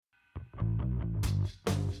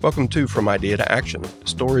Welcome to From Idea to Action,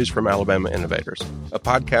 Stories from Alabama Innovators, a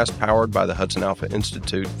podcast powered by the Hudson Alpha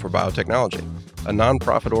Institute for Biotechnology, a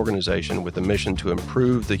nonprofit organization with a mission to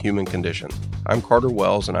improve the human condition. I'm Carter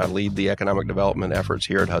Wells, and I lead the economic development efforts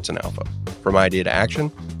here at Hudson Alpha. From Idea to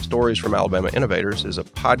Action, Stories from Alabama Innovators is a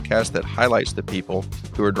podcast that highlights the people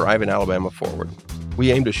who are driving Alabama forward.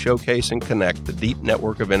 We aim to showcase and connect the deep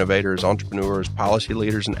network of innovators, entrepreneurs, policy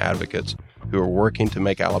leaders, and advocates who are working to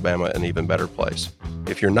make Alabama an even better place.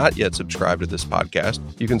 If you're not yet subscribed to this podcast,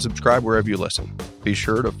 you can subscribe wherever you listen. Be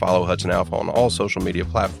sure to follow Hudson Alpha on all social media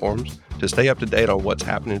platforms to stay up to date on what's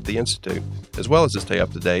happening at the Institute, as well as to stay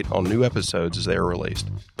up to date on new episodes as they are released.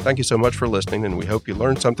 Thank you so much for listening, and we hope you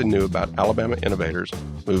learned something new about Alabama innovators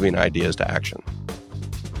moving ideas to action.